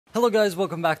Hello guys,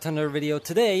 welcome back to another video.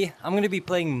 Today, I'm going to be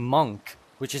playing Monk,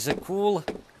 which is a cool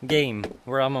game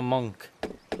where I'm a monk.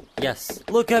 Yes,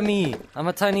 look at me! I'm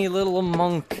a tiny little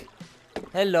monk.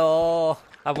 Hello!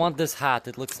 I want this hat,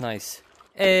 it looks nice.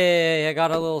 Hey, I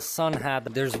got a little sun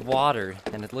hat. There's water,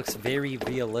 and it looks very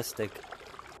realistic.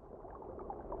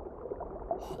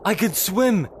 I can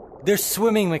swim! There's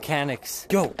swimming mechanics.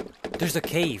 Yo, there's a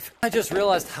cave. I just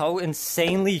realized how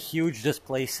insanely huge this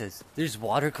place is. There's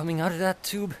water coming out of that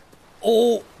tube.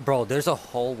 Oh, bro, there's a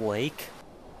whole lake.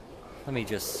 Let me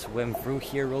just swim through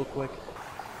here real quick.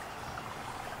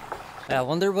 I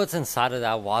wonder what's inside of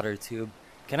that water tube.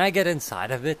 Can I get inside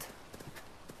of it?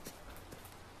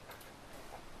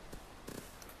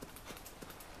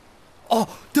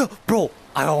 Oh, bro,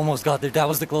 I almost got there. That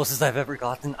was the closest I've ever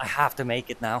gotten. I have to make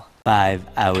it now. 5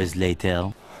 hours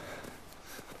later.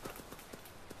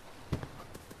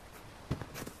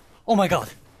 Oh my god.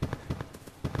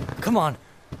 Come on.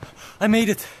 I made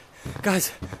it.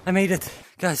 Guys, I made it.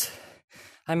 Guys,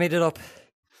 I made it up.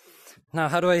 Now,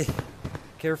 how do I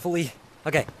carefully...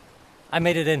 Okay, I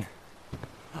made it in.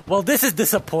 Well, this is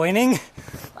disappointing.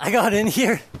 I got in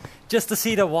here just to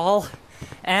see the wall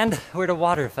and where the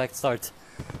water effect starts.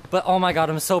 But oh my god,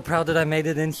 I'm so proud that I made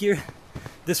it in here.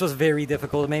 This was very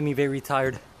difficult. It made me very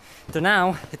tired. So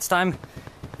now, it's time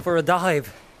for a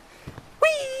dive. Whee!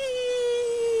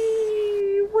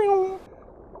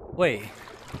 Wait.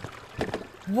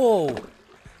 Whoa!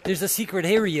 There's a secret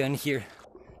area in here.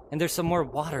 And there's some more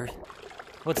water.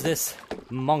 What's this?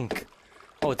 Monk.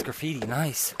 Oh, it's graffiti.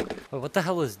 Nice. Wait, what the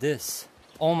hell is this?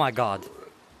 Oh my god.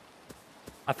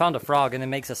 I found a frog and it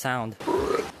makes a sound.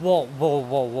 Whoa, whoa,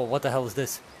 whoa, whoa. What the hell is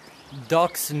this?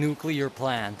 Duck's nuclear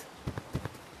plant.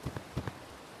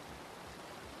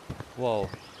 Whoa.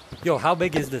 Yo, how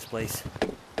big is this place?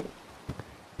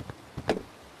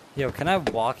 Yo, can I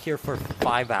walk here for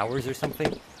 5 hours or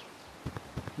something?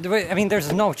 I mean,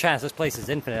 there's no chance this place is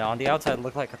infinite. On the outside, it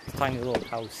looked like a tiny little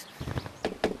house.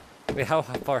 Wait, how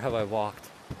far have I walked?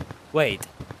 Wait.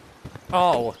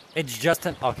 Oh, it's just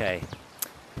an... Okay.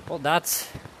 Well, that's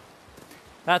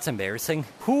embarrassing.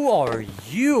 Who are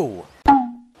you?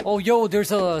 Oh, yo,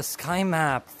 there's a sky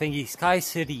map thingy. Sky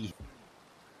City.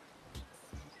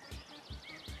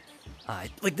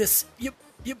 Like this. Yep.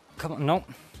 Come on, no.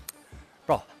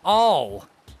 Bro. Oh,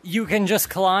 you can just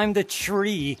climb the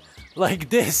tree like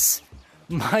this.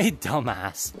 My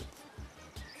dumbass.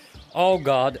 Oh,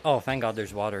 God. Oh, thank God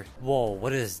there's water. Whoa,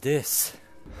 what is this?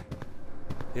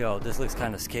 Yo, this looks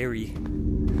kind of scary.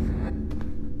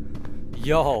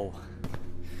 Yo.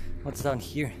 What's down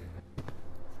here?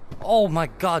 Oh my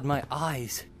god, my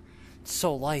eyes. It's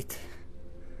so light.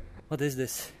 What is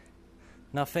this?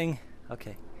 Nothing?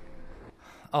 Okay.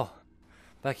 Oh.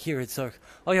 Back here it's dark.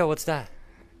 Oh yeah, what's that?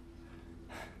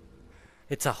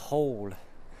 It's a hole.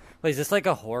 Wait, is this like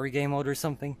a horror game mode or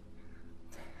something?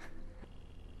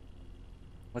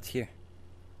 What's here?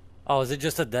 Oh, is it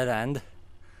just a dead end?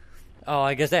 Oh,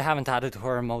 I guess they haven't added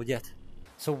horror mode yet.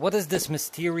 So what is this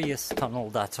mysterious tunnel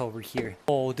that's over here?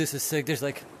 Oh, this is sick. There's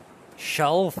like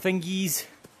shell thingies.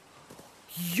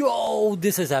 Yo,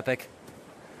 this is epic.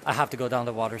 I have to go down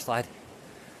the water slide.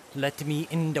 Let me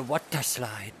in the water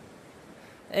slide.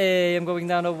 Hey, I'm going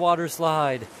down the water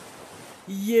slide.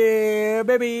 Yeah,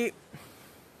 baby.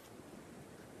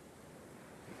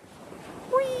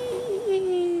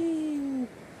 Whee!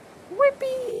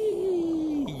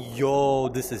 Whippy! Yo,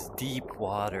 this is deep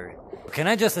water. Can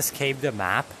I just escape the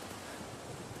map?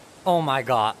 Oh my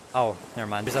god. Oh, never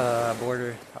mind. There's a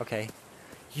border. Okay.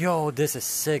 Yo, this is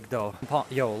sick though.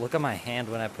 Yo, look at my hand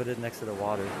when I put it next to the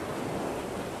water.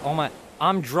 Oh my.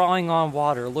 I'm drawing on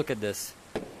water. Look at this.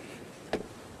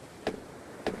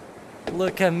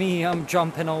 Look at me. I'm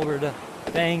jumping over the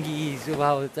thingies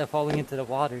while it's falling into the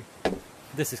water.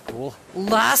 This is cool.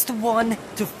 Last one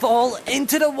to fall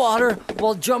into the water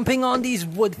while jumping on these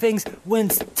wood things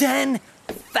wins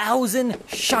 10,000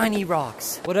 shiny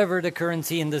rocks. Whatever the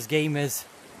currency in this game is.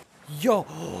 Yo,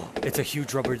 it's a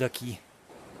huge rubber ducky.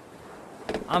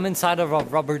 I'm inside of a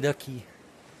rubber ducky.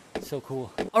 So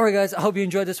cool. Alright guys, I hope you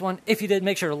enjoyed this one. If you did,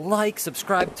 make sure to like,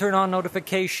 subscribe, turn on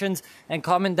notifications, and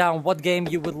comment down what game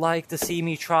you would like to see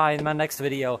me try in my next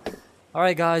video.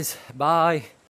 Alright guys, bye.